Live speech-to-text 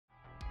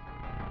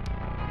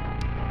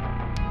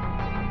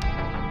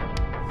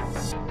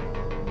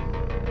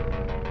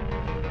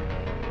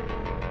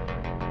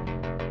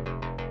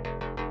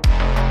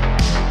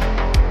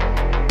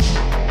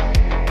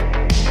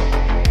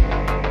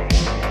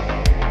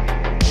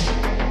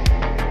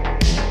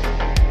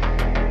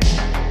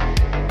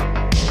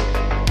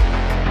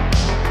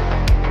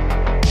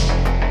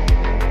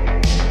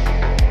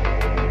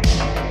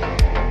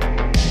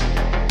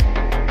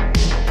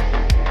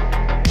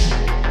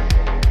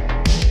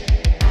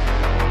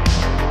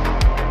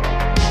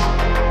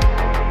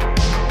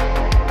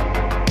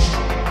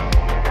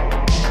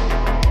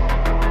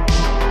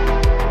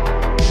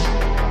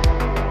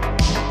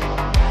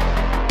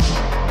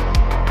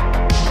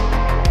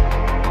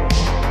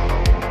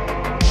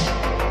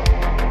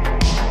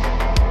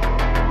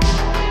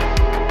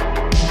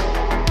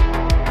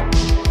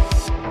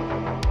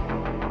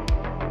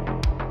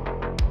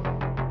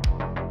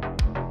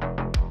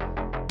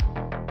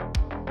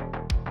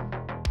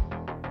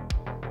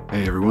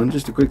everyone,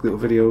 just a quick little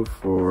video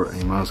for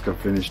a mask I've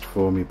finished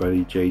for me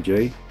buddy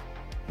JJ.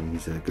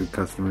 He's a good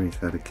customer, he's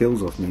had a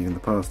kills off me in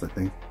the past I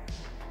think.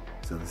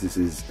 So this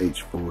is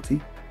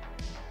H40.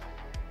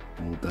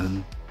 All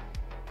done.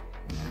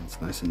 And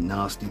it's nice and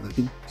nasty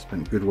looking.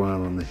 Spent a good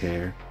while on the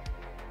hair.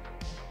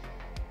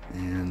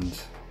 And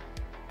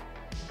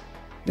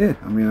yeah,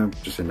 I mean, I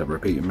just end up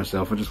repeating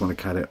myself. I just want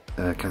to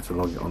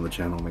catalog it on the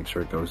channel, make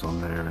sure it goes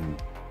on there. And I'm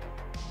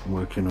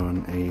working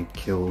on a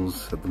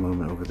kills at the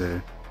moment over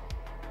there.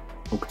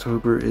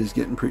 October is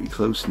getting pretty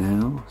close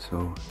now,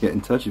 so get in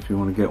touch if you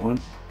want to get one.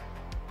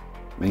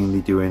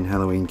 Mainly doing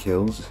Halloween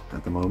kills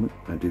at the moment.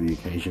 I do the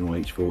occasional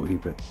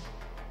H40, but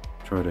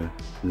try to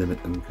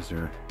limit them because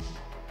they're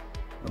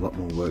a lot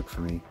more work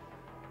for me.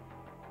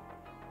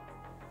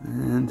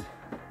 And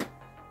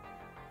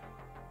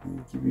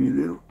I'll give you a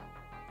little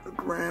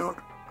look around.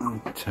 I'll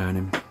turn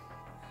him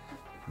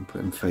and put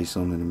him face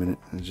on in a minute.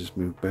 I'll just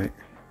move back.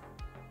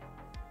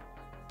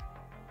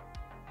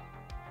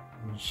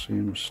 You'll see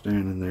him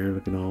standing there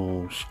looking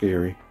all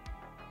scary.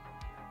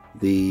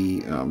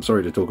 I'm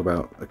sorry to talk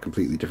about a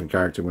completely different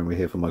character when we're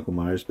here for Michael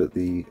Myers, but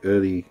the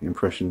early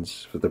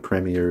impressions for the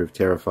premiere of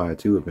Terrifier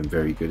 2 have been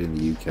very good in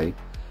the UK.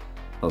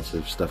 Lots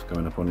of stuff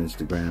going up on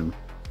Instagram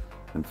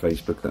and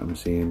Facebook that I'm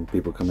seeing,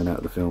 people coming out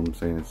of the film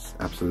saying it's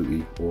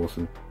absolutely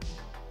awesome,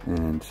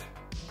 and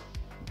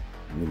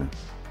you know,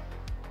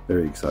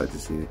 very excited to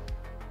see it.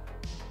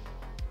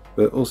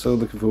 But also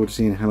looking forward to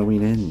seeing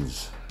Halloween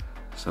Ends.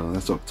 So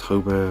that's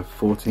October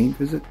 14th,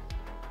 is it?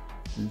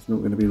 It's not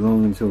going to be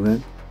long until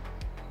then.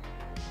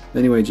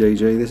 Anyway,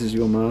 JJ, this is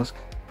your mask.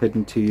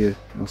 Heading to you.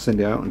 I'll send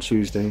it out on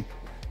Tuesday.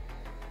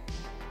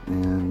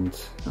 And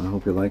I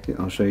hope you like it.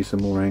 I'll show you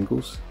some more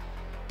angles.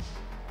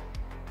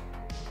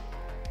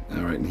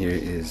 Alright, and here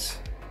is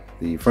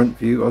the front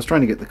view. I was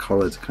trying to get the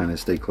collar to kind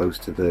of stay close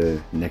to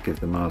the neck of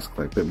the mask,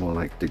 like a bit more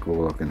like Dick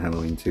Warlock in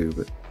Halloween 2,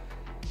 but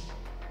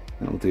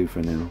that'll do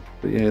for now.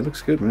 But yeah, it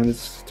looks good, man.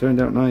 It's turned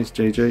out nice,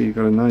 JJ. You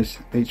got a nice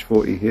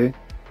H40 here.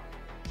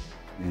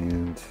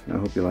 And I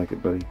hope you like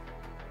it, buddy.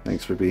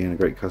 Thanks for being a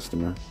great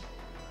customer.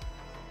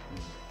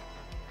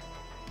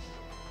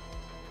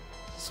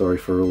 Sorry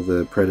for all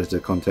the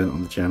Predator content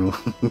on the channel.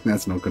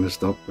 That's not going to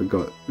stop. We've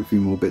got a few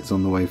more bits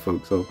on the way,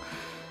 folks. I'll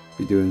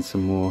be doing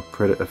some more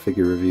Predator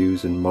figure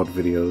reviews and mod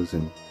videos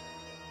and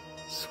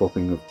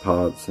swapping of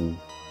parts and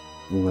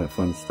all that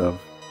fun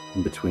stuff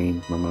in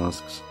between my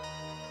masks.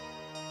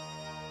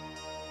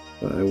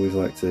 But I always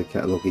like to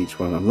catalog each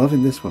one. I'm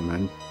loving this one,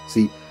 man.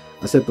 See,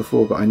 I said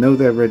before, but I know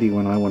they're ready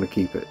when I want to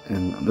keep it.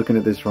 And I'm looking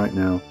at this right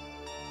now.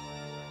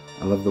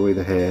 I love the way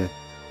the hair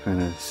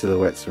kind of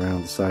silhouettes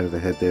around the side of the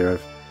head there.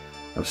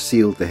 I've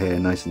sealed the hair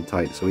nice and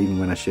tight, so even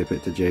when I ship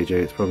it to JJ,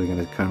 it's probably going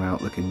to come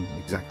out looking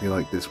exactly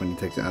like this when he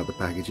takes it out of the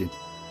packaging.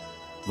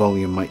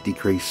 Volume might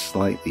decrease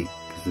slightly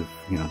because of,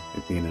 you know,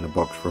 it being in a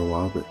box for a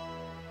while, but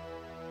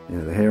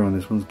yeah, the hair on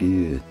this one's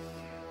good.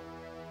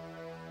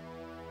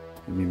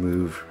 Let me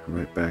move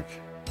right back.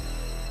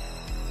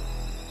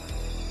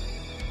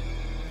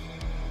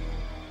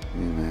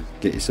 Yeah, man.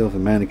 Get yourself a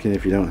mannequin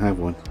if you don't have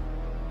one.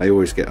 I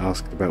always get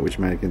asked about which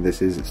mannequin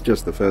this is. It's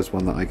just the first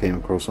one that I came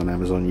across on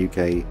Amazon UK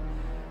a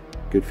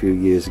good few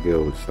years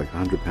ago. It's like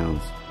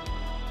 £100,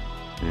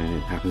 and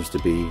it happens to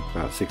be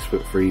about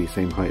 6'3",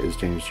 same height as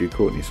James Jude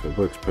Courtney, so it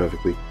works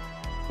perfectly.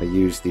 I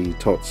use the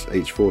Tots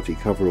H40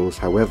 coveralls.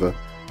 However,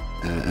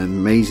 an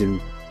amazing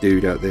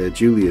dude out there,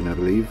 Julian I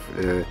believe,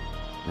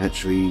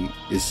 actually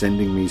is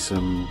sending me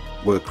some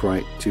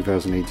Workrite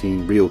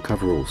 2018 real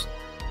coveralls,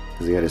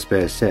 because he had a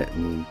spare set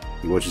and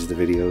he watches the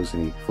videos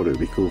and he thought it would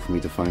be cool for me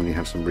to finally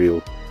have some real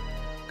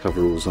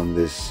coveralls on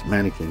this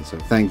mannequin. So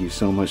thank you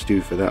so much,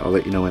 dude, for that. I'll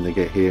let you know when they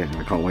get here, and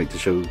I can't wait to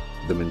show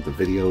them in the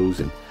videos,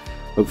 and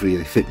hopefully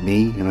they fit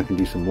me and I can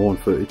do some more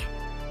footage.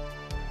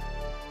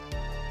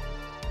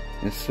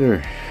 Yes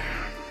sir.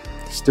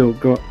 Still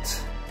got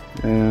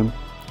another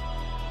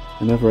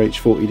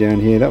H40 down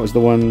here. That was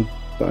the one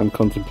that I'm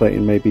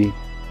contemplating maybe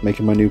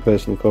making my new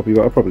personal copy,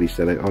 but I'll probably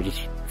sell it. I'll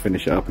just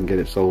finish it up and get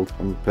it sold.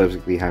 I'm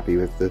perfectly happy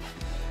with the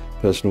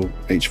personal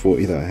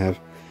H40 that I have.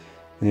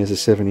 There's a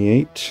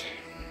 78.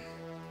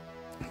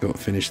 Got to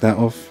finish that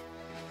off.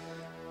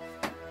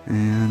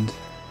 And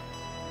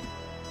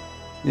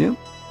yep,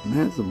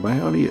 that's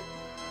about it.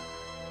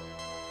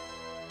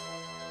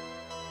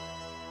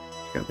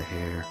 Check out the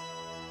hair.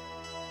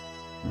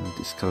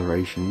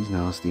 Discoloration, he's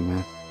nasty,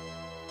 man.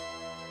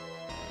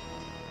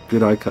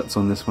 Good eye cuts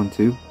on this one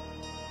too.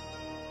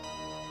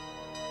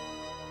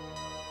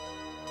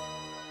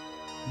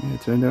 Yeah,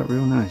 it turned out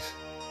real nice.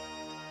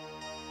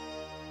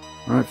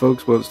 Alright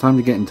folks, well it's time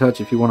to get in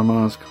touch if you want a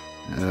mask.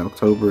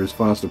 October is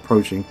fast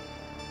approaching.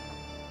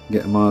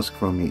 Get a mask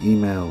from me.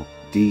 Email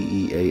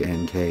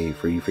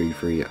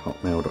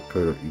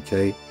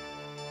deank333@hotmail.co.uk.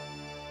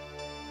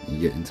 You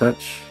get in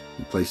touch,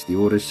 you place the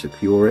order,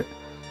 secure it.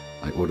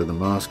 I order the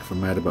mask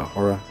from Mad About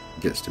Horror.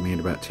 It gets to me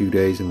in about 2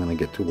 days, and then I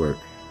get to work.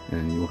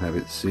 And you'll have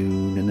it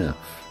soon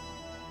enough.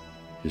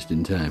 Just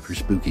in time for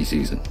spooky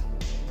season.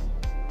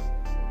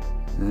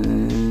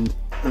 And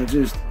I'll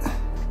just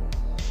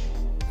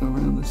go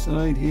around the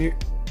side here.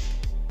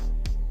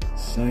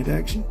 side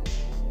action.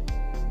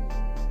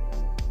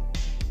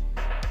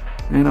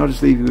 And I'll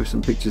just leave you with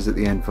some pictures at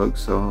the end,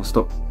 folks, so I'll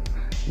stop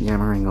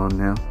yammering on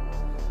now.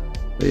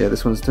 But yeah,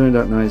 this one's turned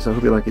out nice. I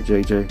hope you like it,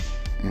 JJ,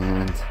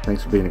 and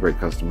thanks for being a great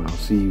customer. I'll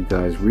see you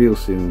guys real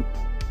soon.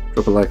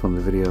 Drop a like on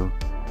the video.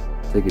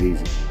 Take it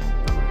easy.